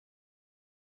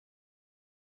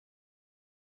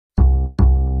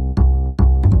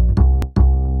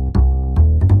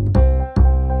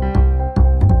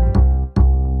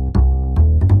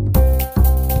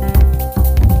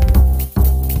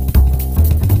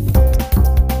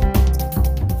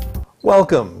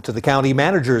Welcome to the County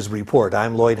Manager's Report.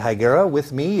 I'm Lloyd Higuera.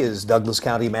 With me is Douglas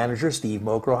County Manager Steve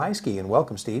Mokrohiski. And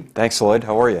welcome, Steve. Thanks, Lloyd.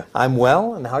 How are you? I'm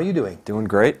well, and how are you doing? Doing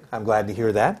great. I'm glad to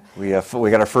hear that. We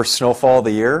got our first snowfall of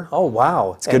the year. Oh,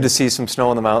 wow. It's good to see some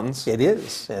snow in the mountains. It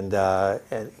is. And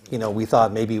you know, we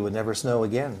thought maybe it would never snow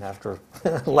again after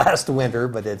last winter,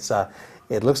 but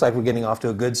it looks like we're getting off to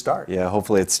a good start. Yeah,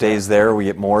 hopefully it stays there. We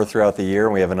get more throughout the year,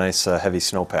 and we have a nice heavy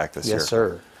snowpack this year. Yes,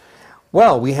 sir.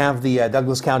 Well, we have the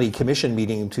Douglas County Commission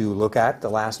meeting to look at. The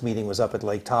last meeting was up at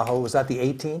Lake Tahoe. Was that the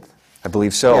 18th? I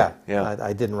believe so. Yeah.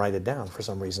 I didn't write it down for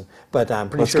some reason, but I'm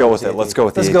pretty Let's sure. go with it. Let's go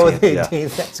with the 18th. Let's go with the 18th. Yeah.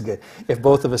 That's good. If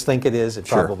both of us think it is, it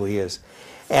Sure. probably is.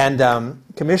 And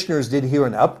commissioners did hear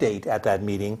an update at that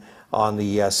meeting on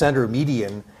the center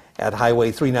median at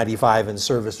Highway 395 and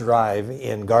Service Drive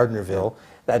in Gardnerville.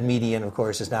 That median, of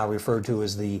course, is now referred to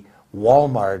as the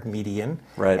Walmart median.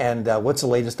 Right. And what's the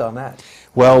latest on that?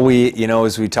 Well,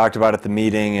 as we talked about at the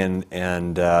meeting,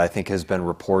 and I think has been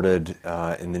reported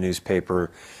in the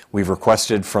newspaper, we've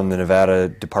requested from the Nevada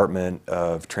Department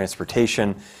of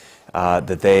Transportation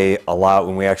that they allow.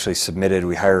 When we actually submitted,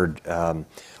 we hired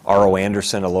R.O.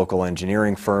 Anderson, a local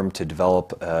engineering firm, to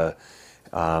develop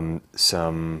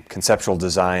some conceptual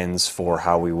designs for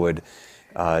how we would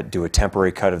do a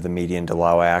temporary cut of the median to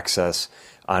allow access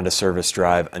onto Service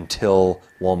Drive until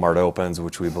Walmart opens,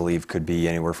 which we believe could be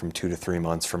anywhere from 2 to 3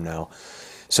 months from now.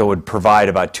 So it would provide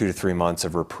about 2 to 3 months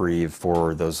of reprieve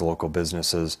for those local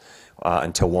businesses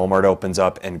until Walmart opens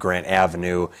up and Grant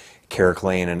Avenue, Carrick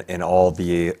Lane, and all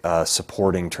the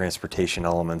supporting transportation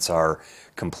elements are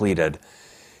completed.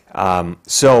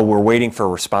 So we're waiting for a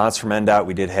response from NDOT.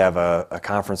 We did have a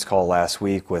conference call last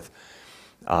week with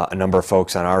a number of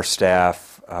folks on our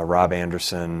staff, Rob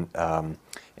Anderson,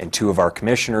 and 2 of our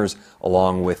commissioners,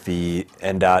 along with the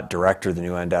NDOT director, the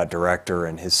new NDOT director,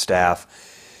 and his staff,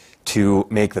 to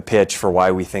make the pitch for why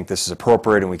we think this is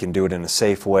appropriate and we can do it in a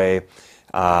safe way,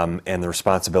 and the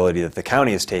responsibility that the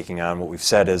county is taking on. What we've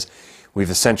said is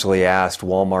we've essentially asked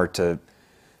Walmart to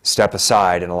step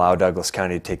aside and allow Douglas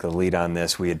County to take the lead on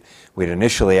this. We had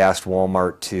initially asked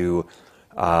Walmart to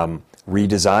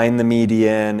redesign the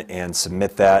median and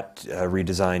submit that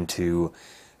redesign to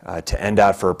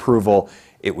NDOT for approval.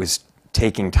 It was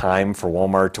taking time for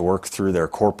Walmart to work through their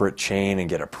corporate chain and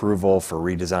get approval for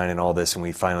redesign and all this, and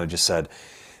we finally just said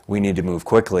we need to move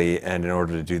quickly, and in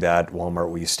order to do that,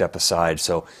 Walmart, will you step aside?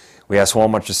 So we asked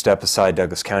Walmart to step aside.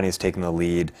 Douglas County has taken the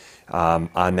lead on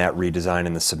that redesign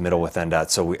and the submittal with NDOT.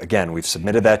 So we've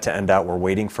submitted that to NDOT. We're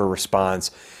waiting for a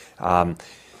response.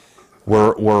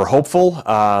 We're hopeful,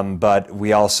 but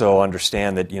we also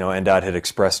understand that NDOT had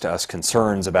expressed to us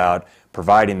concerns about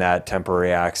providing that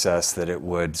temporary access, that it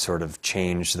would sort of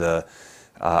change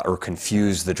or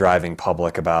confuse the driving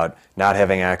public about not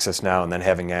having access now and then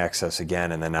having access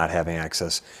again and then not having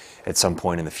access at some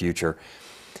point in the future.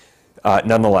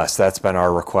 Nonetheless, that's been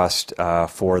our request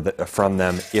from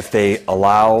them. If they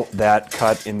allow that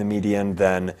cut in the median,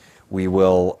 then we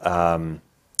will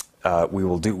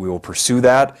pursue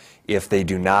that. If they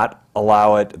do not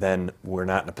allow it, then we're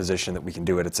not in a position that we can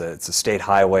do it. It's a state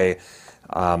highway.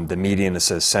 The median is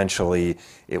essentially,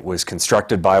 it was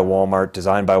constructed by Walmart,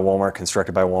 designed by Walmart,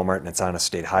 constructed by Walmart, and it's on a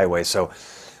state highway. So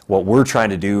what we're trying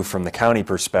to do from the county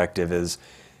perspective is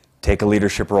take a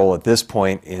leadership role at this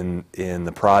point in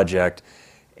the project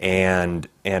and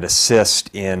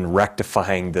assist in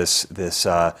rectifying this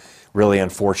really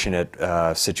unfortunate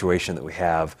situation that we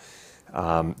have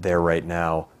there right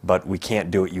now. But we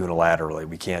can't do it unilaterally.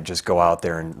 We can't just go out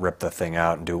there and rip the thing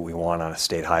out and do what we want on a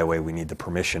state highway. We need the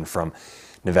permission from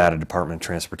Nevada Department of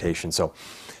Transportation. So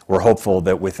we're hopeful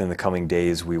that within the coming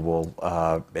days we will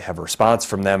have a response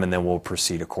from them, and then we'll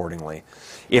proceed accordingly.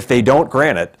 If they don't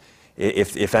grant it,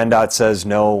 if NDOT says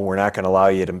no, we're not going to allow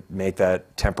you to make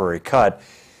that temporary cut,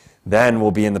 then we'll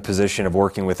be in the position of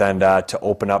working with NDOT to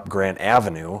open up Grant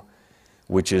Avenue,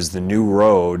 which is the new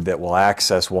road that will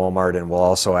access Walmart and will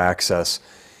also access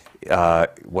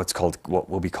what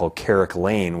will be called Carrick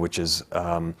Lane, which is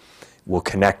will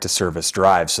connect to Service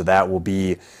Drive. So that will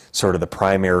be sort of the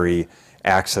primary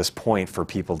access point for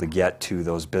people to get to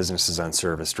those businesses on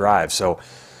Service Drive. So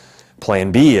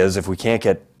Plan B is, if we can't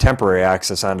get temporary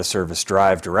access onto Service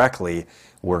Drive directly,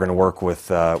 we're going to work with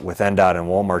NDOT and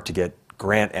Walmart to get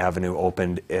Grant Avenue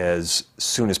opened as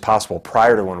soon as possible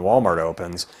prior to when Walmart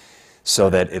opens, so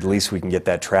that at least we can get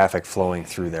that traffic flowing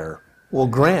through there. Well,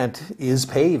 Grant is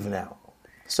paved now.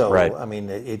 So, right. I mean,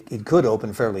 it could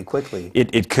open fairly quickly.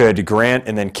 It could. Grant,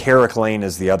 and then Carrick Lane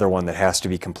is the other one that has to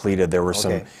be completed. There were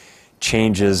some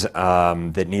changes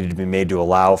that needed to be made to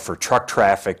allow for truck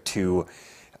traffic to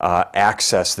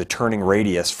access the turning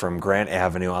radius from Grant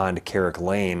Avenue onto Carrick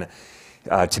Lane.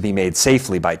 to be made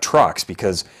safely by trucks,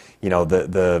 because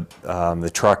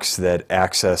the trucks that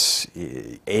access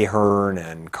Ahern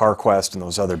and CarQuest and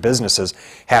those other businesses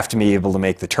have to be able to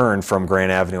make the turn from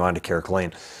Grant Avenue onto Carrick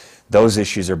Lane. Those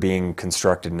issues are being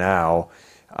constructed now,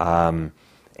 and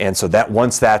so that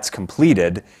once that's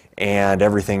completed and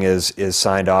everything is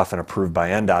signed off and approved by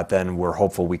NDOT, then we're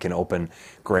hopeful we can open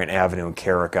Grant Avenue and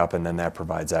Carrick up, and then that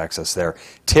provides access there.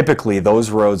 Typically, those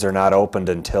roads are not opened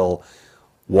until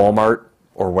Walmart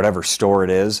or whatever store it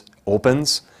is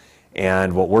opens.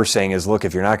 And what we're saying is, look,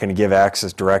 if you're not going to give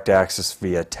access, direct access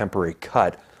via temporary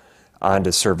cut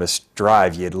onto Service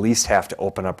Drive, you at least have to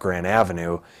open up Grant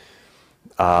Avenue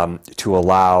to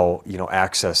allow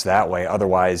access that way.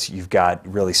 Otherwise, you've got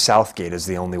really Southgate is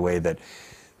the only way that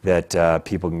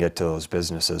people can get to those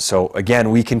businesses. So again,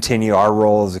 we continue, our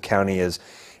role as a county is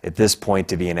at this point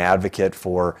to be an advocate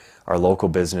for our local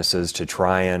businesses, to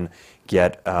try and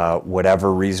get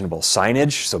whatever reasonable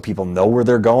signage so people know where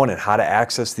they're going and how to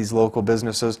access these local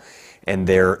businesses. And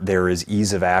there is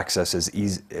ease of access, as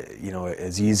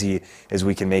easy as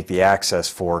we can make the access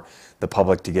for the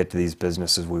public to get to these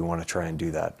businesses. We want to try and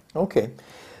do that. Okay.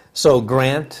 So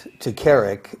Grant to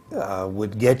Carrick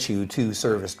would get you to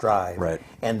Service Drive. Right.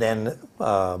 And then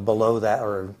below that,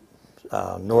 or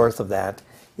north of that,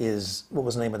 is, what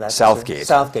was the name of that? Southgate.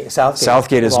 Southgate.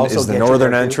 Southgate is the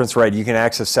northern entrance, too? right? You can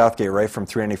access Southgate right from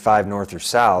 395 north or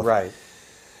south. Right.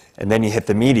 And then you hit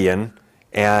the median,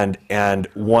 and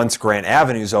once Grant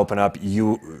Avenues open up,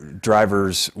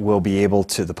 drivers will be able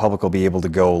to, the public will be able to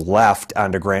go left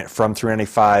onto Grant from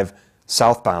 395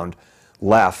 southbound,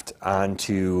 left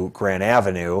onto Grant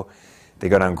Avenue. They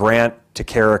go down Grant to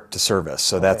Carrick to Service.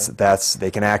 So that's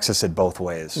they can access it both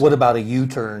ways. What about a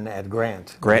U-turn at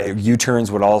Grant?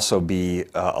 U-turns would also be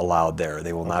allowed there.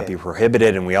 They will not be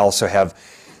prohibited, and we also have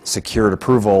secured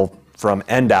approval from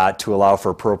NDOT to allow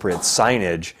for appropriate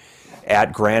signage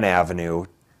at Grant Avenue,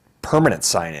 permanent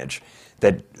signage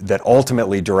that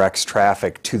ultimately directs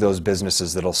traffic to those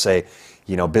businesses that'll say,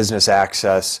 business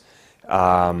access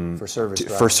For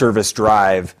Service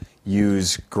Drive,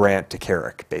 use Grant to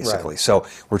Carrick, basically. Right. So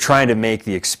we're trying to make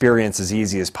the experience as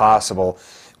easy as possible.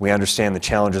 We understand the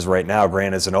challenges right now.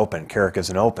 Grant isn't open, Carrick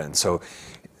isn't open. So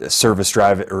Service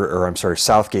Drive, or I'm sorry,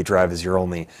 Southgate Drive is your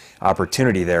only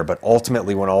opportunity there. But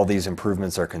ultimately, when all these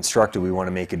improvements are constructed, we want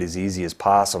to make it as easy as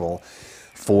possible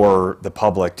for the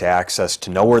public to access, to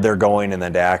know where they're going, and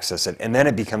then to access it. And then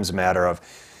it becomes a matter of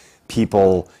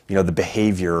people, the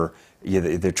behavior,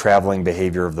 the traveling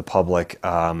behavior of the public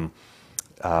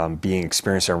being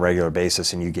experienced on a regular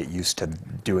basis, and you get used to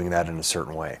doing that in a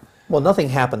certain way. Well, nothing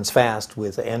happens fast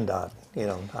with NDOT,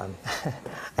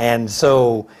 and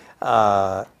so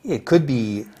it could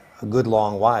be a good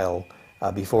long while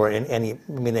before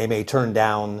they may turn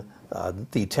down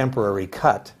the temporary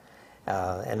cut,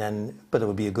 but it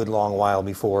would be a good long while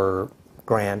before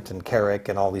Grant and Carrick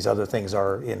and all these other things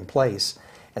are in place.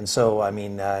 And so,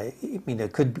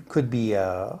 it could be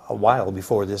a while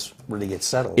before this really gets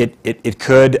settled. It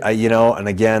could, and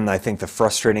again, I think the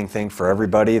frustrating thing for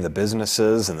everybody, the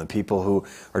businesses and the people who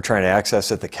are trying to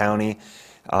access it, the county,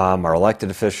 our elected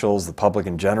officials, the public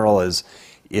in general, is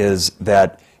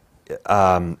that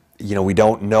we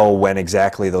don't know when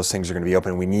exactly those things are going to be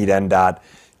open. We need NDOT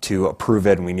to approve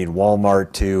it, and we need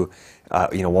Walmart to.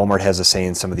 Walmart has a say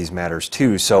in some of these matters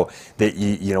too, so that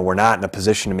we're not in a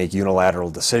position to make unilateral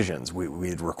decisions.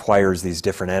 It requires these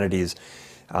different entities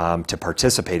to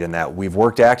participate in that. We've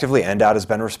worked actively. NDOT has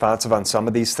been responsive on some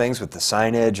of these things with the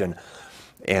signage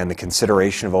and the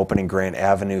consideration of opening Grant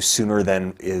Avenue sooner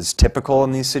than is typical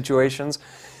in these situations.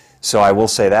 So I will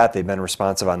say that they've been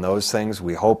responsive on those things.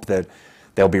 We hope that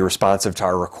they'll be responsive to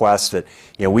our request. That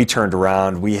we turned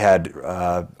around. We had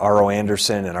R.O.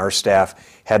 Anderson and our staff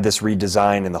had this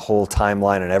redesigned and the whole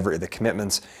timeline and the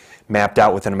commitments mapped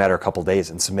out within a matter of a couple days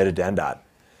and submitted to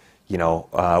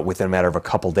NDOT. Within a matter of a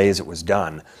couple days, it was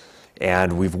done,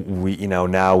 and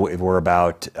now we're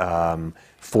about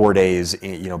 4 days,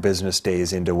 business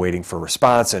days into waiting for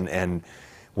response, and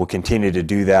we'll continue to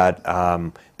do that.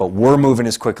 But we're moving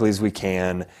as quickly as we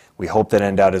can. We hope that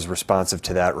NDOT is responsive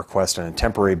to that request on a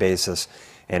temporary basis,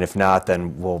 and if not,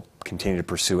 then we'll continue to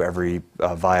pursue every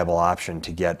viable option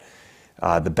to get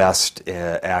the best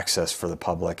access for the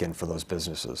public and for those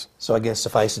businesses. So I guess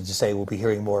suffice it to say, we'll be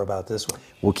hearing more about this one.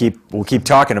 We'll keep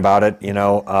talking about it.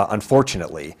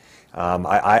 Unfortunately,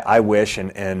 I wish,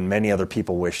 and many other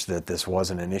people wish, that this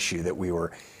wasn't an issue that we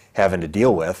were having to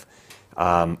deal with.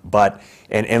 But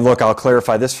look, I'll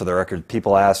clarify this for the record.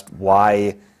 People asked,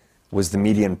 why was the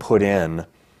median put in,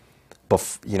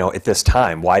 at this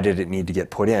time? Why did it need to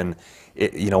get put in?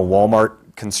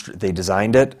 Walmart, they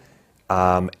designed it.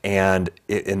 and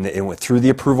it went through the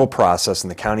approval process,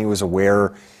 and the county was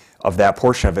aware of that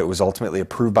portion of it. It was ultimately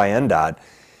approved by NDOT,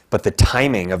 but the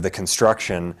timing of the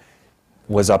construction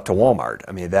was up to Walmart.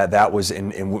 I mean, that was,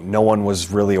 and no one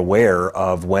was really aware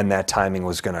of when that timing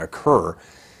was going to occur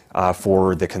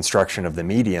for the construction of the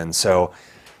median. So,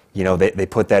 you know, they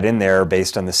put that in there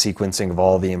based on the sequencing of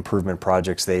all the improvement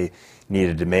projects they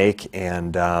needed to make,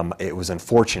 and it was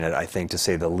unfortunate, I think, to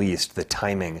say the least, the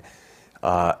timing,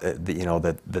 you know,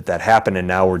 that happened, and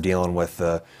now we're dealing with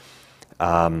the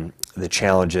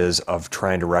challenges of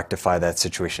trying to rectify that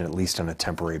situation, at least on a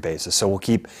temporary basis. So we'll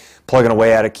keep plugging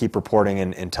away at it, keep reporting,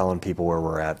 and telling people where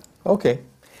we're at. Okay.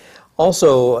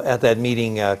 Also, at that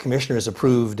meeting, commissioners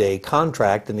approved a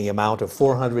contract in the amount of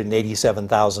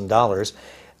 $487,000.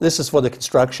 This is for the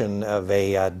construction of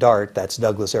a DART, that's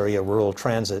Douglas Area Rural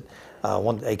Transit,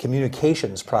 a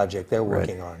communications project they're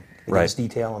working on. Can you give us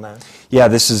detail on that? Yeah,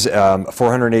 this is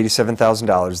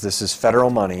 $487,000. This is federal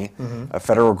money, a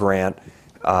federal grant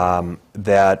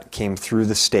that came through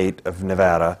the state of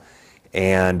Nevada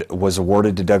and was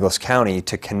awarded to Douglas County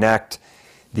to connect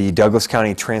the Douglas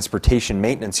County Transportation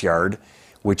Maintenance Yard,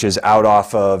 which is out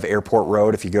off of Airport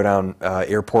Road. If you go down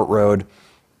Airport Road,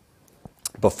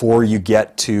 before you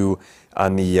get to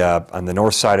on the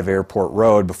north side of Airport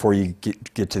Road, before you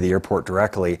get to the airport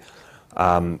directly,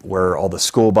 where all the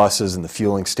school buses and the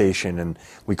fueling station, and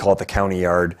we call it the county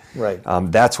yard. Right.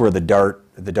 That's where the DART,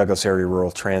 the Douglas Area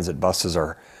Rural Transit buses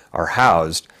are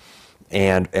housed,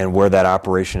 and where that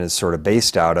operation is sort of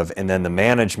based out of. And then the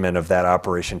management of that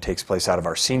operation takes place out of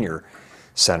our senior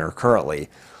center currently.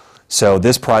 So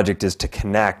this project is to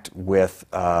connect with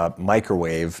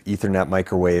Ethernet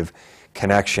microwave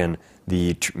connection,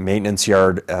 the maintenance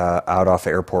yard out off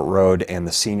Airport Road and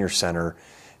the senior center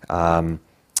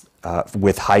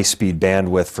with high-speed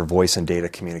bandwidth for voice and data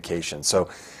communication. So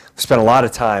we spent a lot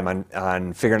of time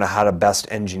on figuring out how to best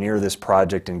engineer this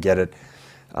project and get it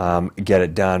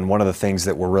done. One of the things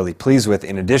that we're really pleased with,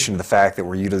 in addition to the fact that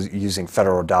we're using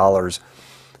federal dollars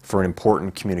for an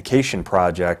important communication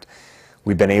project,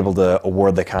 we've been able to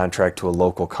award the contract to a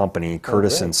local company,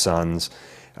 Curtis & Sons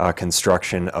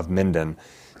Construction of Minden.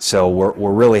 So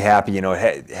we're really happy. You know,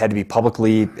 it had to be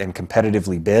publicly and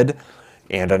competitively bid,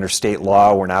 and under state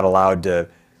law, we're not allowed to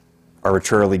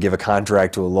arbitrarily give a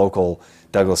contract to a local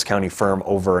Douglas County firm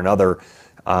over another.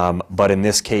 But in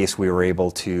this case, we were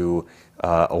able to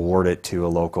award it to a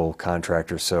local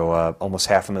contractor. So almost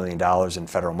 $500,000 in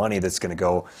federal money that's going to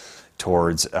go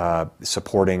towards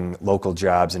supporting local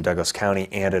jobs in Douglas County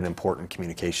and an important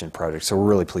communication project. So we're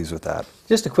really pleased with that.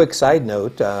 Just a quick side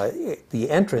note, the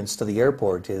entrance to the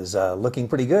airport is looking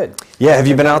pretty good. Yeah, have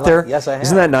you been out there? Yes, I have.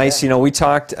 Isn't that nice? Yeah. You know, we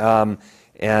talked,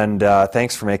 and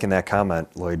thanks for making that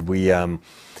comment, Lloyd.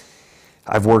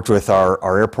 I've worked with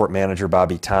our airport manager,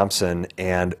 Bobby Thompson,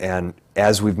 and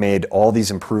as we've made all these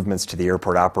improvements to the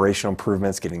airport, operational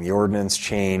improvements, getting the ordinance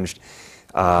changed,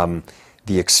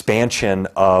 the expansion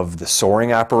of the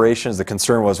soaring operations. The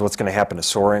concern was, what's going to happen to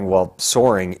soaring? Well,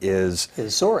 soaring is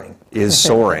soaring.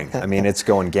 I mean, it's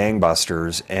going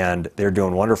gangbusters, and they're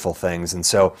doing wonderful things. And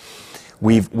so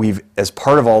we've as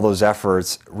part of all those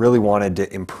efforts, really wanted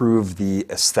to improve the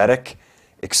aesthetic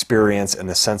experience and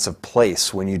the sense of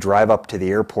place when you drive up to the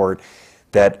airport,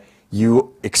 that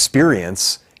you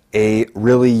experience a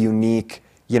really unique,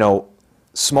 you know,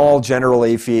 small general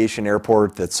aviation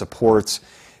airport that supports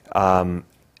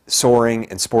soaring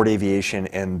and sport aviation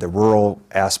and the rural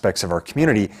aspects of our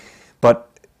community, but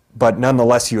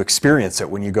nonetheless you experience it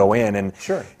when you go in. And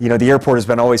sure, you know, the airport has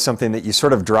been always something that you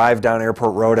sort of drive down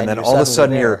Airport Road and then all of a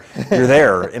sudden you're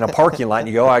there in a parking lot and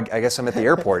you go, I guess I'm at the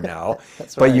airport now.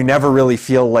 That's but right. You never really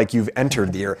feel like you've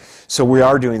entered the air. So we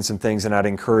are doing some things, and I'd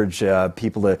encourage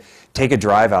people to take a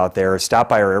drive out there, stop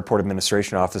by our airport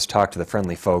administration office, talk to the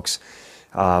friendly folks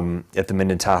at the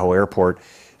Minden Tahoe Airport.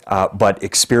 But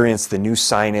experience the new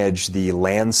signage, the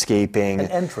landscaping,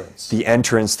 the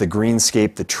entrance, the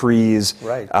greenscape, the trees,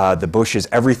 right. The bushes,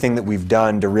 everything that we've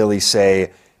done to really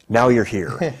say, now you're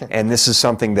here. And this is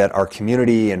something that our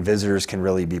community and visitors can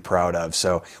really be proud of.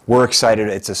 So we're excited.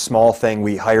 It's a small thing.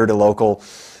 We hired a local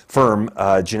firm,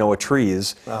 Genoa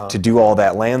Trees, to do all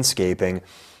that landscaping.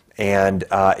 And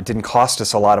it didn't cost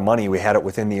us a lot of money. We had it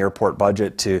within the airport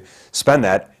budget to spend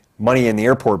that. Money in the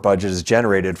airport budget is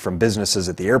generated from businesses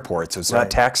at the airport, so it's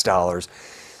not tax dollars.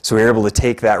 So we're able to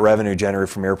take that revenue generated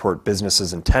from airport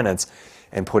businesses and tenants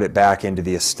and put it back into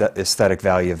the aesthetic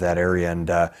value of that area, and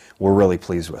we're really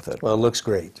pleased with it. Well, it looks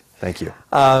great. Thank you.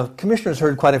 Commissioners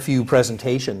heard quite a few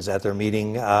presentations at their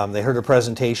meeting. They heard a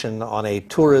presentation on a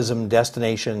tourism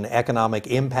destination economic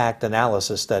impact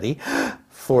analysis study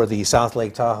for the South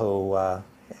Lake Tahoe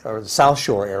or the South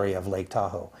Shore area of Lake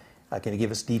Tahoe. Can you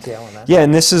give us detail on that? Yeah,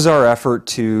 and this is our effort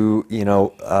to,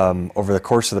 over the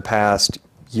course of the past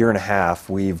year and a half,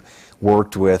 we've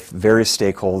worked with various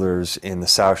stakeholders in the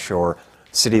South Shore,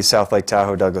 City of South Lake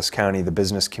Tahoe, Douglas County, the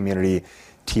business community,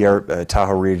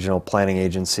 Tahoe Regional Planning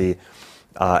Agency,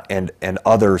 and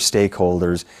other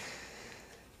stakeholders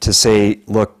to say,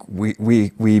 look,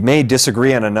 we may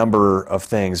disagree on a number of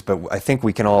things, but I think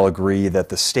we can all agree that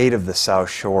the state of the South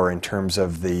Shore in terms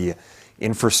of the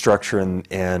infrastructure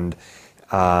and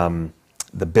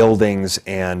the buildings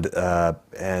and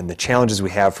the challenges we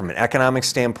have from an economic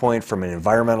standpoint, from an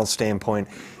environmental standpoint,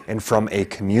 and from a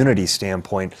community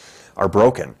standpoint are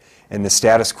broken. And the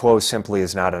status quo simply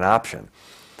is not an option.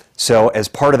 So as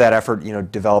part of that effort,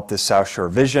 develop this South Shore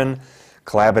vision,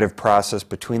 collaborative process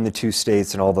between the two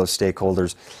states and all those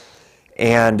stakeholders.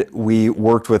 And we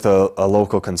worked with a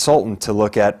local consultant to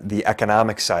look at the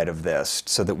economic side of this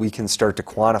so that we can start to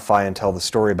quantify and tell the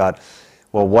story about,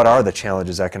 well, what are the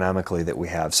challenges economically that we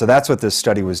have? So that's what this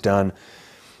study was done,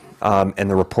 and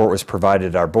the report was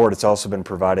provided at our board. It's also been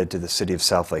provided to the City of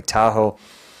South Lake Tahoe.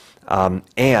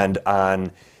 And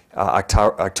on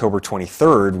October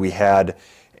 23rd, we had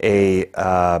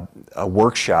a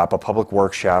workshop, a public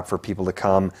workshop for people to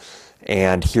come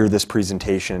and hear this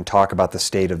presentation and talk about the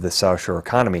state of the South Shore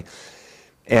economy.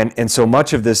 And so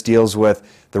much of this deals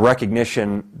with the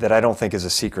recognition that I don't think is a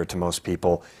secret to most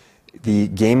people. The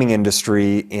gaming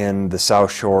industry in the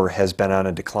South Shore has been on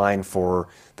a decline for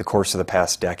the course of the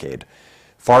past decade,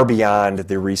 far beyond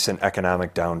the recent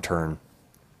economic downturn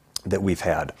that we've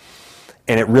had.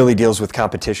 And it really deals with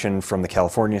competition from the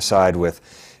California side with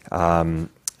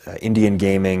Indian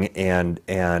gaming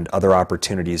and other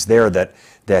opportunities there that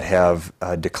have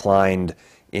declined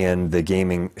in the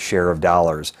gaming share of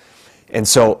dollars. And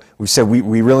so we said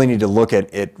we really need to look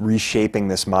at reshaping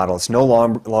this model. It's no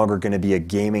longer going to be a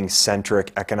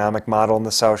gaming-centric economic model in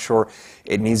the South Shore.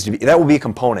 It needs to be, that will be a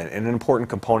component, and an important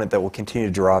component that will continue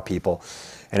to draw people,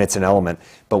 and it's an element.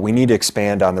 But we need to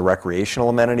expand on the recreational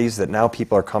amenities that now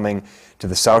people are coming to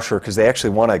the South Shore because they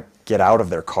actually want to get out of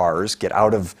their cars, get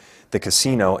out of the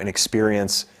casino and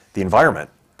experience the environment,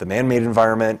 the man-made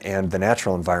environment and the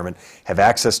natural environment, have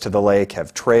access to the lake,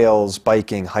 have trails,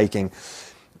 biking, hiking,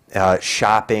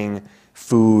 shopping,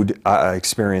 food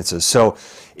experiences. So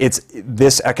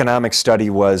this economic study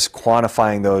was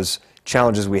quantifying those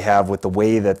challenges we have with the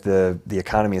way that the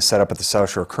economy is set up at the South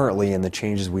Shore currently and the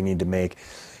changes we need to make,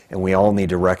 and we all need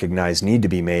to recognize need to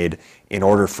be made in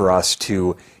order for us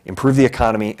to improve the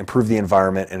economy, improve the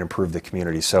environment, and improve the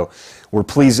community. So we're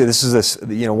pleased. This is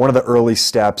one of the early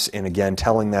steps in, again,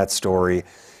 telling that story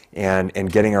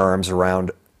and getting our arms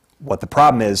around what the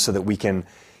problem is so that we can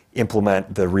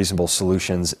implement the reasonable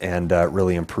solutions and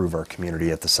really improve our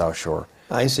community at the South Shore.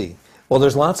 I see. Well,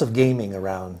 there's lots of gaming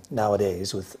around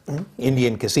nowadays with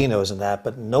Indian casinos and that,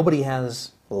 but nobody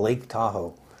has Lake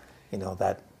Tahoe,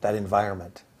 that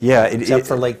environment. Yeah, except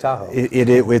for Lake Tahoe.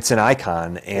 It's an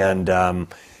icon,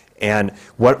 and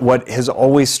what has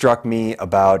always struck me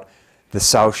about the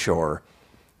South Shore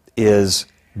is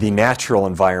the natural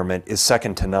environment is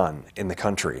second to none in the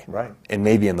country, right, and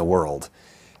maybe in the world.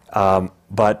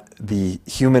 But the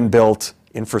human-built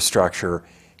infrastructure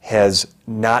has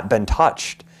not been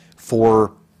touched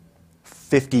for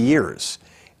 50 years,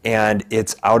 and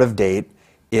it's out of date.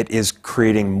 It is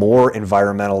creating more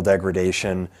environmental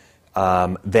degradation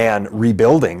than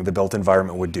rebuilding the built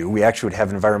environment would do. We actually would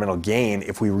have environmental gain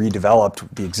if we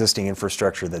redeveloped the existing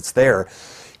infrastructure that's there.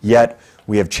 Yet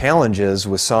we have challenges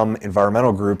with some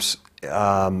environmental groups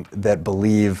that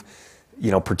believe,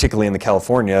 particularly in the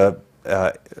California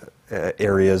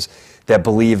areas, that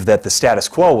believe that the status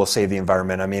quo will save the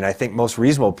environment. I mean, I think most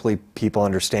reasonable people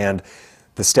understand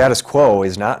the status quo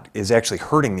is actually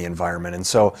hurting the environment. And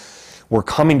so we're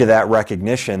coming to that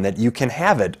recognition that you can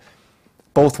have it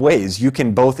both ways. You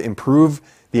can both improve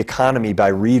the economy by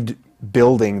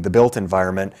rebuilding the built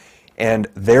environment and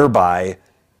thereby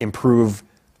improve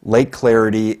lake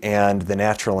clarity and the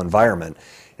natural environment.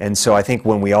 And so I think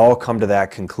when we all come to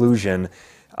that conclusion,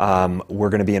 we're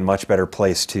going to be in a much better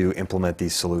place to implement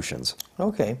these solutions.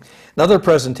 Okay. Another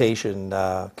presentation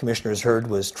commissioners heard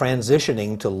was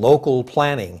transitioning to local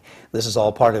planning. This is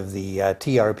all part of the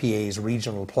TRPA's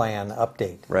regional plan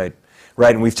update. Right.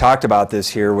 Right, and we've talked about this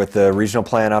here with the regional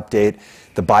plan update,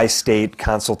 the bi-state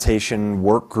consultation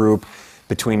work group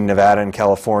between Nevada and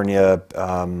California,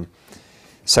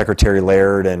 Secretary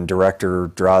Laird and Director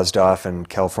Drozdoff in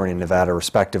California and Nevada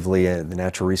respectively, the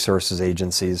natural resources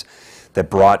agencies, that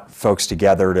brought folks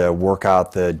together to work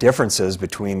out the differences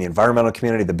between the environmental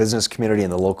community, the business community,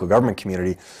 and the local government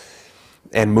community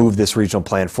and move this regional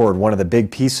plan forward. One of the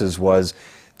big pieces was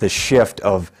the shift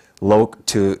of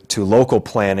to local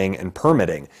planning and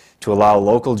permitting, to allow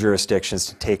local jurisdictions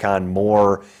to take on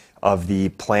more of the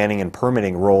planning and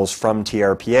permitting roles from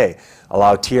TRPA,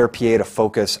 allow TRPA to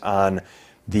focus on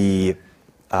the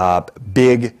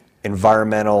big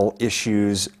environmental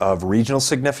issues of regional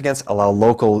significance, allow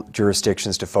local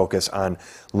jurisdictions to focus on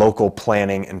local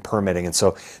planning and permitting. And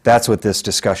so that's what this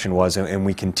discussion was, and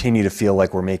we continue to feel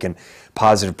like we're making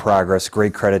positive progress.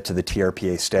 Great credit to the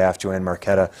TRPA staff, Joanne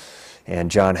Marquetta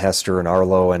and John Hester and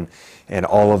Arlo and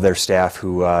all of their staff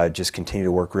who just continue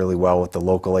to work really well with the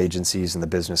local agencies and the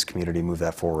business community to move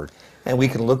that forward. And we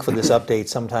can look for this update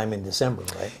sometime in December,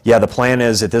 right? Yeah, the plan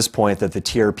is at this point that the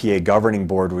TRPA governing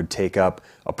board would take up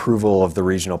approval of the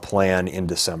regional plan in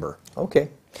December. Okay.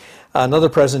 Another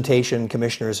presentation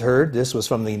commissioners heard, this was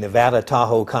from the Nevada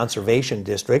Tahoe Conservation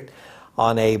District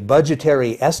on a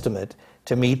budgetary estimate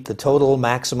to meet the total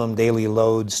maximum daily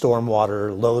load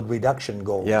stormwater load reduction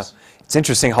goals. Yeah, it's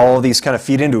interesting how all of these kind of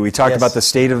feed into it. We talked about the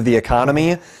state of the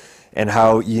economy and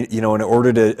how, you know, in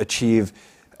order to achieve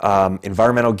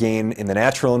environmental gain in the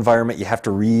natural environment, you have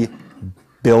to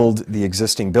rebuild the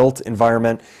existing built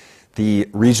environment. The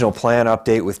regional plan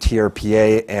update with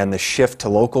TRPA and the shift to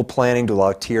local planning to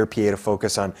allow TRPA to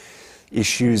focus on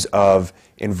issues of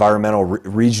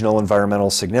regional environmental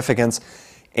significance.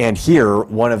 And here,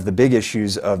 one of the big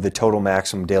issues of the total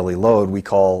maximum daily load, we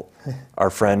call our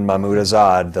friend Mahmoud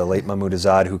Azad, the late Mahmoud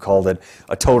Azad, who called it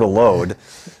a total load.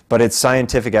 But it's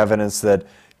scientific evidence that,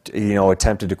 you know,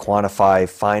 attempted to quantify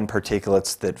fine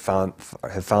particulates that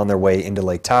have found their way into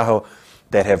Lake Tahoe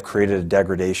that have created a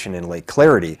degradation in Lake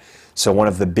Clarity. So one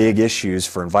of the big issues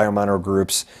for environmental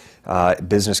groups,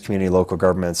 business community, local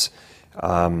governments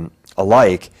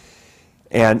alike.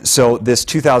 And so this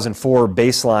 2004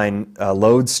 baseline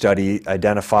load study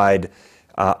identified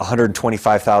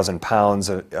 125,000 pounds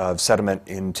of sediment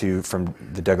from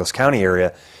the Douglas County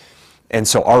area. And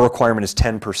so our requirement is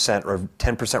 10% or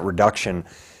 10% reduction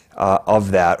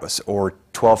of that, or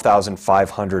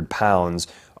 12,500 pounds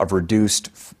of reduced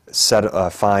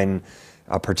fine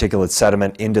particulate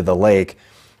sediment into the lake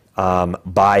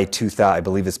by I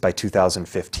believe it's by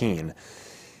 2015.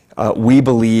 We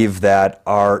believe that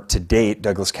to date,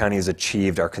 Douglas County has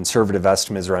achieved, our conservative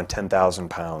estimate is around 10,000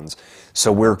 pounds.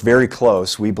 So we're very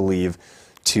close, we believe,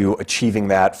 to achieving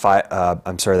that, that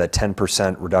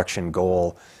 10% reduction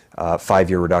goal,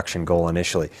 5-year reduction goal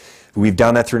initially. We've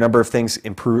done that through a number of things,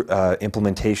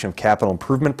 implementation of capital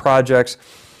improvement projects,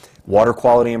 water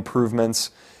quality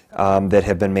improvements that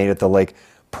have been made at the lake,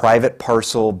 private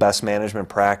parcel best management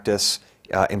practice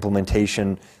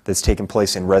implementation that's taken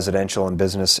place in residential and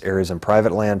business areas and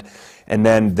private land. And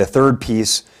then the third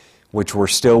piece, which we're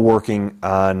still working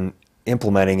on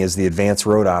implementing, is the advanced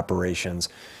road operations,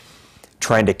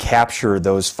 trying to capture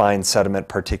those fine sediment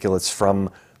particulates from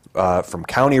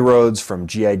county roads, from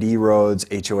GID roads,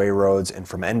 HOA roads, and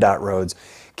from NDOT roads,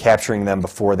 capturing them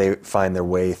before they find their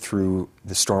way through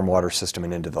the stormwater system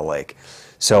and into the lake.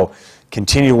 So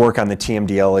continue to work on the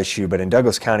TMDL issue, but in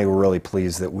Douglas County, we're really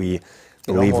pleased that we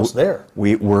believe almost there.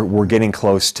 We're getting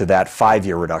close to that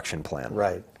 5-year reduction plan.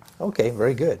 Right. Okay,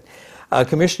 very good.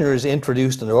 Commissioners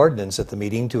introduced an ordinance at the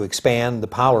meeting to expand the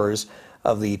powers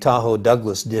of the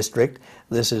Tahoe-Douglas District.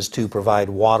 This is to provide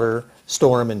water,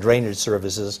 storm, and drainage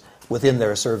services within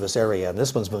their service area. And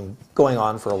this one's been going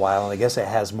on for a while, and I guess it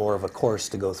has more of a course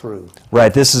to go through.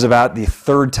 Right. This is about the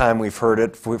third time we've heard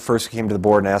it. We first came to the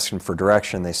board and asked them for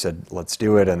direction. They said, let's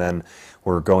do it. And then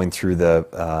we're going through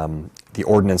the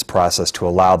ordinance process to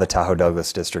allow the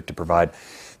Tahoe-Douglas District to provide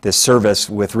this service,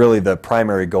 with really the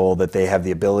primary goal that they have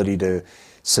the ability to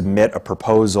submit a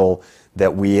proposal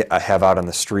that we have out on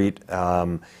the street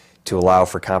to allow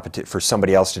for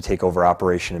somebody else to take over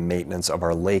operation and maintenance of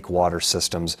our lake water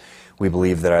systems. We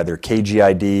believe that either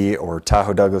KGID or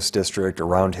Tahoe-Douglas District or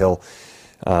Round Hill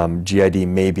GID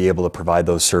may be able to provide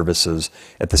those services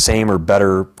at the same or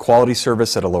better quality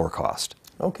service at a lower cost.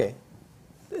 Okay,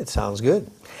 it sounds good.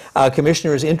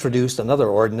 Commissioners introduced another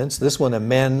ordinance. This one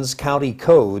amends county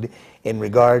code in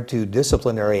regard to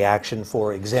disciplinary action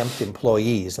for exempt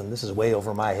employees, and this is way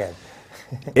over my head.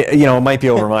 It might be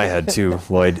over my head too,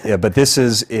 Lloyd. Yeah, but this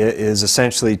is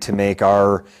essentially to make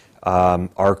our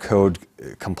code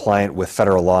compliant with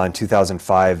federal law. In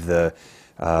 2005, the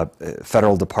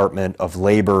Federal Department of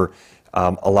Labor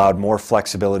allowed more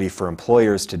flexibility for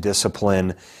employers to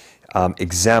discipline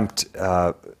exempt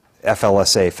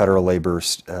FLSA, Federal Labor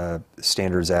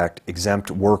Standards Act,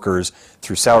 exempt workers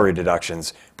through salary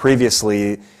deductions.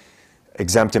 Previously,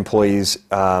 exempt employees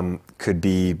could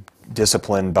be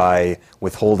disciplined by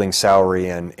withholding salary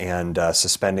and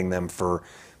suspending them for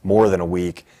more than a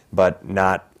week, but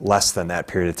not less than that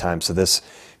period of time. So this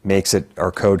makes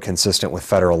our code consistent with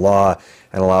federal law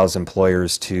and allows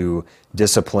employers to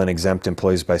discipline exempt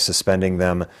employees by suspending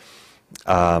them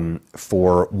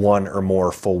for 1 or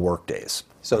more full work days.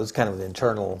 So it's kind of an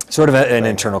internal... Sort of an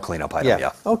internal cleanup item,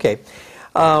 yeah. Okay.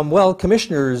 Well,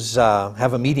 commissioners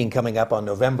have a meeting coming up on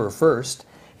November 1st.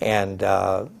 And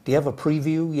do you have a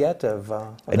preview yet of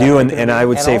I do, and I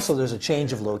would say... And also there's a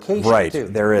change of location, right, too.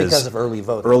 There is. Because of early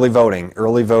voting.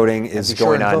 Early voting is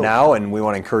going on now, and we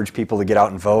want to encourage people to get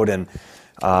out and vote. And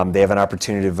they have an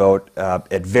opportunity to vote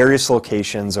at various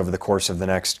locations over the course of the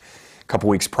next couple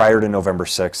weeks prior to November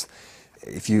 6th.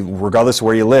 Regardless of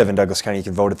where you live in Douglas County, you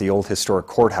can vote at the old historic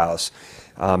courthouse.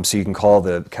 So you can call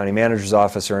the county manager's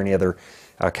office or any other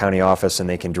county office, and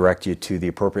they can direct you to the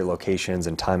appropriate locations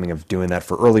and timing of doing that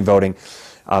for early voting.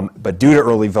 But due to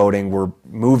early voting, we're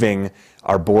moving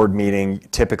our board meeting,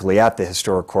 typically at the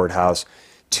historic courthouse,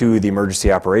 to the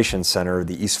Emergency Operations Center,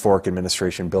 the East Fork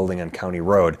Administration Building on County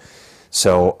Road.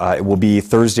 So it will be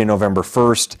Thursday, November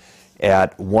 1st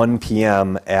at 1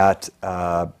 p.m. at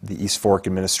the East Fork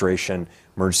Administration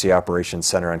Emergency Operations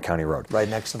Center on County Road. Right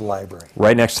next to the library.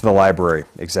 Right next to the library,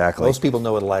 exactly. Most people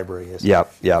know what a library is.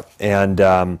 Yep.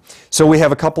 And so we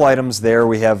have a couple items there.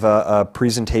 We have a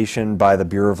presentation by the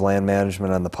Bureau of Land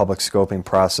Management on the public scoping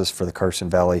process for the Carson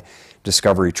Valley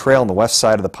Discovery Trail on the west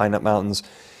side of the Pine Nut Mountains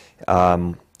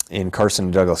in Carson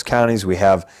and Douglas counties. We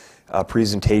have a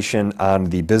presentation on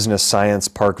the Business Science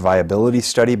Park Viability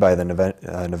Study by the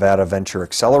Nevada Venture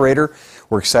Accelerator.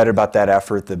 We're excited about that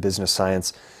effort, the business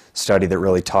science study that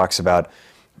really talks about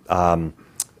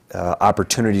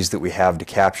opportunities that we have to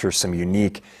capture some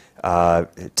unique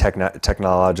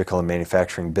technological and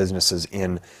manufacturing businesses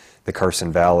in the Carson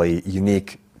Valley,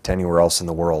 unique to anywhere else in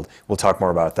the world. We'll talk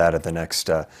more about that at the next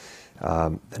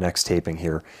taping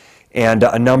here. And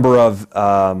a number of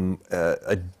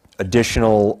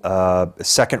additional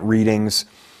second readings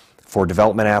for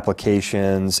development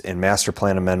applications and master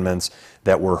plan amendments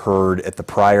that were heard at the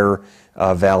prior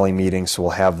Valley meeting, so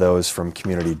we'll have those from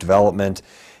community development.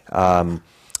 And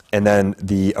then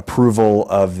the approval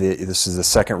of this is the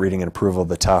second reading and approval of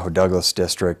the Tahoe Douglas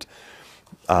District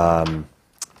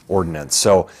ordinance.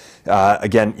 So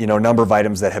again, a number of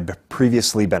items that have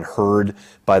previously been heard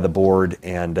by the board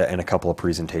and a couple of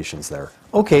presentations there.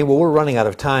 Okay, well, we're running out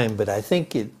of time, but I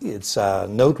think it's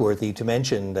noteworthy to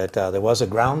mention that there was a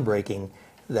groundbreaking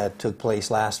that took place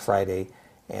last Friday,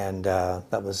 and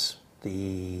that was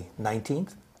the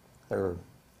 19th?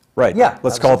 Right. Yeah.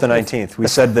 Let's call it the 19th. We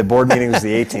said the board meeting was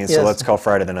the 18th, yes. So let's call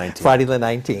Friday the 19th. Friday the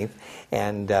 19th.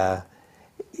 And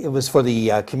it was for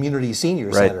the Community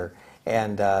Senior Center.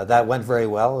 And that went very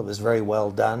well. It was very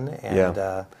well done.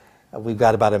 And we've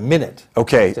got about a minute.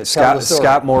 Okay. To tell the story.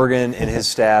 Scott Morgan and his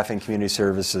staff in Community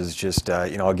Services just,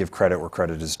 I'll give credit where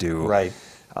credit is due. Right.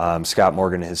 Scott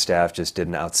Morgan and his staff just did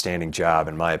an outstanding job,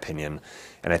 in my opinion.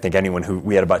 And I think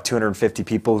we had about 250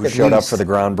 people who showed up for the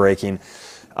groundbreaking,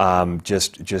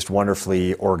 just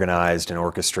wonderfully organized and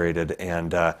orchestrated.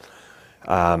 And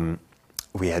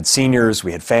we had seniors,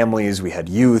 we had families, we had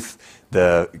youth,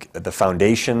 the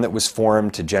foundation that was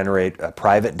formed to generate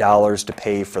private dollars to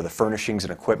pay for the furnishings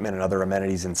and equipment and other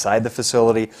amenities inside the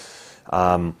facility.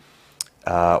 We're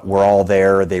all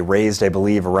there. They raised, I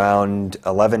believe, around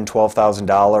 $11,000,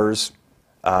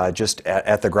 $12,000 just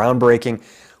at the groundbreaking.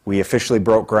 We officially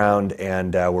broke ground,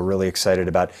 and we're really excited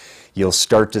about it. You'll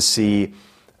start to see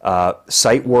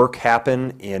site work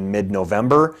happen in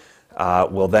mid-November.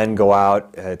 We'll then go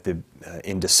out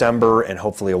in December and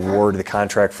hopefully award the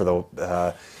contract for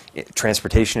the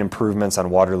transportation improvements on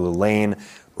Waterloo Lane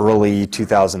early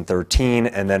 2013,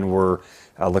 and then we're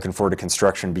looking forward to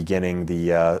construction beginning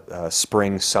the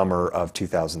spring, summer of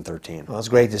 2013. Well, it's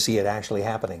great to see it actually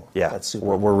happening. Yeah, that's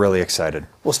super. We're really excited.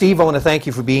 Well, Steve, I want to thank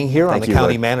you for being here on the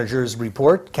County Lloyd. Manager's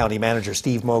Report. County Manager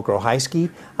Steve Mokrohiski.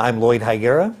 I'm Lloyd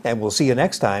Higuera, and we'll see you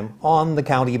next time on the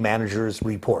County Manager's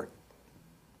Report.